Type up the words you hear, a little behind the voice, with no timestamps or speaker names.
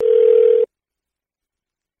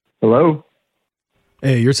Hello?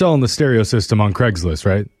 Hey, you're selling the stereo system on Craigslist,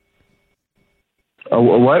 right?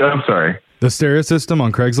 What? I'm sorry. The stereo system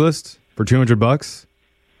on Craigslist for $200?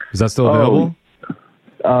 Is that still available?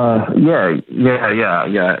 Yeah.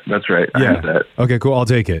 That's right. I have that. Okay, cool. I'll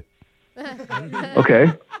take it.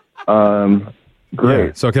 Okay. Great.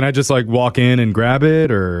 Yeah. So can I just like walk in and grab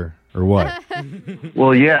it or what?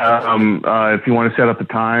 Well, yeah. If you want to set up a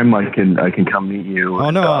time, I can come meet you.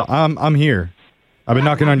 Oh no, I'm here. I've been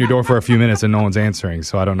knocking on your door for a few minutes and no one's answering,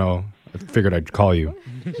 so I don't know. I figured I'd call you.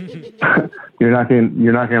 You're knocking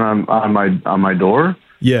on my door?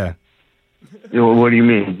 Yeah. What do you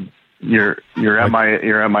mean? You're at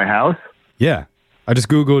my house? Yeah. I just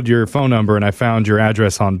Googled your phone number and I found your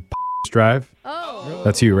address on Drive. Oh.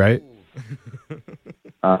 That's you, right?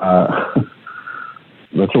 That's a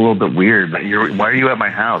little bit weird. But why are you at my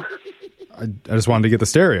house? I just wanted to get the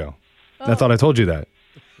stereo. I thought I told you that.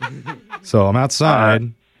 So I'm outside.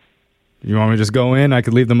 You want me to just go in? I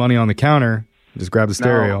could leave the money on the counter. Just grab the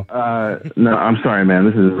stereo. No, I'm sorry, man.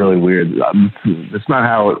 This is really weird. It's not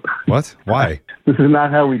how. What? Why? This is not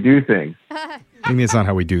how we do things. What do you mean it's not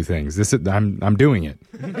how we do things? I'm doing it.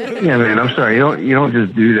 Yeah, man. I'm sorry. You don't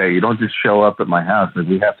just do that. You don't just show up at my house.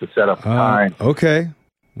 We have to set up a time. Okay.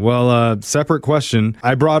 Well, separate question.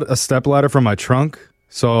 I brought a stepladder from my trunk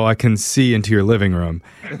so I can see into your living room.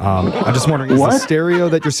 I'm just wondering, is the stereo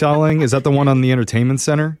that you're selling, is that the one on the entertainment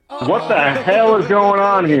center? What the hell is going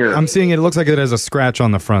on here? I'm seeing it looks like it has a scratch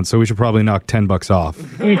on the front, so we should probably knock $10 off.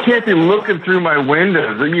 You can't be looking through my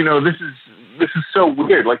windows. You know, this is so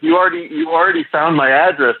weird. Like you already found my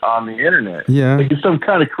address on the internet. Yeah. Like you're some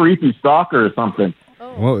kind of creepy stalker or something.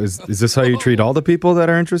 Well, is this how you treat all the people that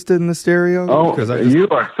are interested in the stereo? Oh,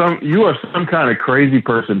 you are some kind of crazy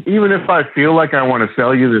person. Even if I feel like I want to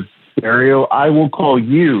sell you this stereo, I will call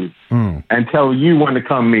you and tell you when to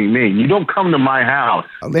come meet me. You don't come to my house.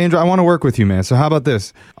 Andrew, I want to work with you, man. So how about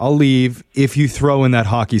this? I'll leave if you throw in that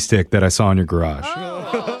hockey stick that I saw in your garage.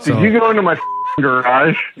 Did you go into my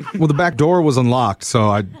garage? Well, the back door was unlocked, so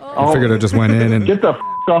I figured I just went in and... Get the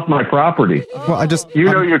off my property. Well,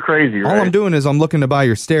 you're crazy, right? All I'm doing is I'm looking to buy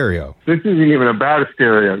your stereo. This isn't even about a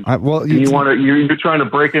stereo. You're trying to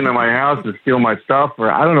break into my house and steal my stuff, or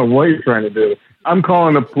I don't know what you're trying to do. I'm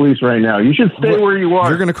calling the police right now. You should stay where you are.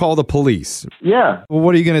 You're going to call the police? Yeah. Well,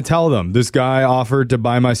 what are you going to tell them? This guy offered to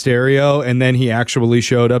buy my stereo, and then he actually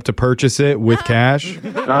showed up to purchase it with cash?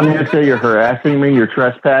 I'm going to say you're harassing me. You're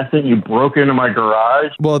trespassing. You broke into my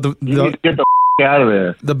garage. Well, you need to get the out of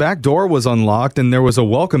there. The back door was unlocked, and there was a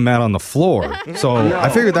welcome mat on the floor. So I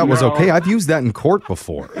figured that was okay. I've used that in court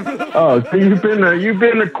before. Oh, so you've been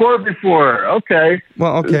to court before? Okay.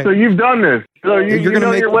 Well, okay. So you've done this. So you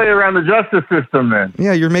know your way around the justice system, then.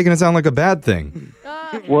 Yeah, you're making it sound like a bad thing.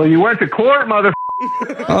 Well, you went to court, mother.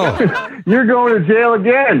 Oh. You're going to jail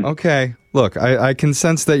again. Okay. Look, I can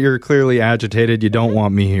sense that you're clearly agitated. You don't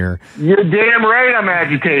want me here. You're damn right I'm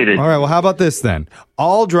agitated. All right, well, how about this then?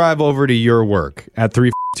 I'll drive over to your work at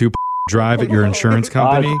 322 Drive at your insurance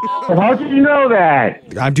company. How did you know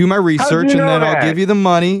that? I do my research, and then I'll give you the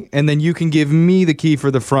money, and then you can give me the key for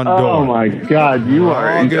the front door. Oh, my God. You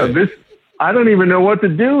are good. I don't even know what to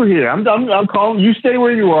do here. I'm calling. You stay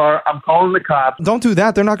where you are. I'm calling the cops. Don't do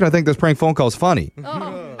that. They're not going to think this prank phone call is funny.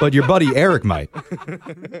 Oh. But your buddy Eric might.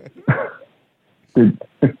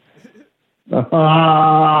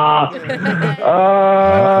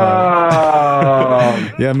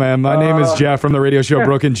 Yeah, man. My name is Jeff from the radio show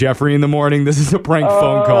Brooke and Jeffrey in the Morning. This is a prank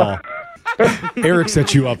phone call. Eric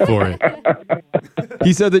set you up for it.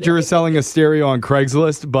 He said that you were selling a stereo on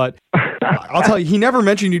Craigslist, but I'll tell you, he never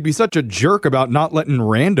mentioned you'd be such a jerk about not letting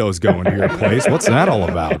randos go into your place. What's that all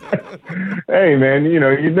about? Hey, man, you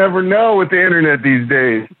never know with the internet these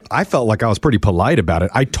days. I felt like I was pretty polite about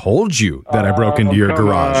it. I told you that I broke into your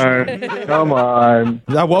garage. Come on.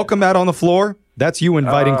 That welcome mat on the floor, that's you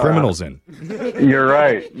inviting criminals in. You're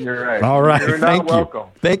right. All right. You're Thank you. welcome.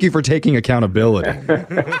 Thank you for taking accountability.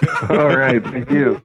 All right. Thank you.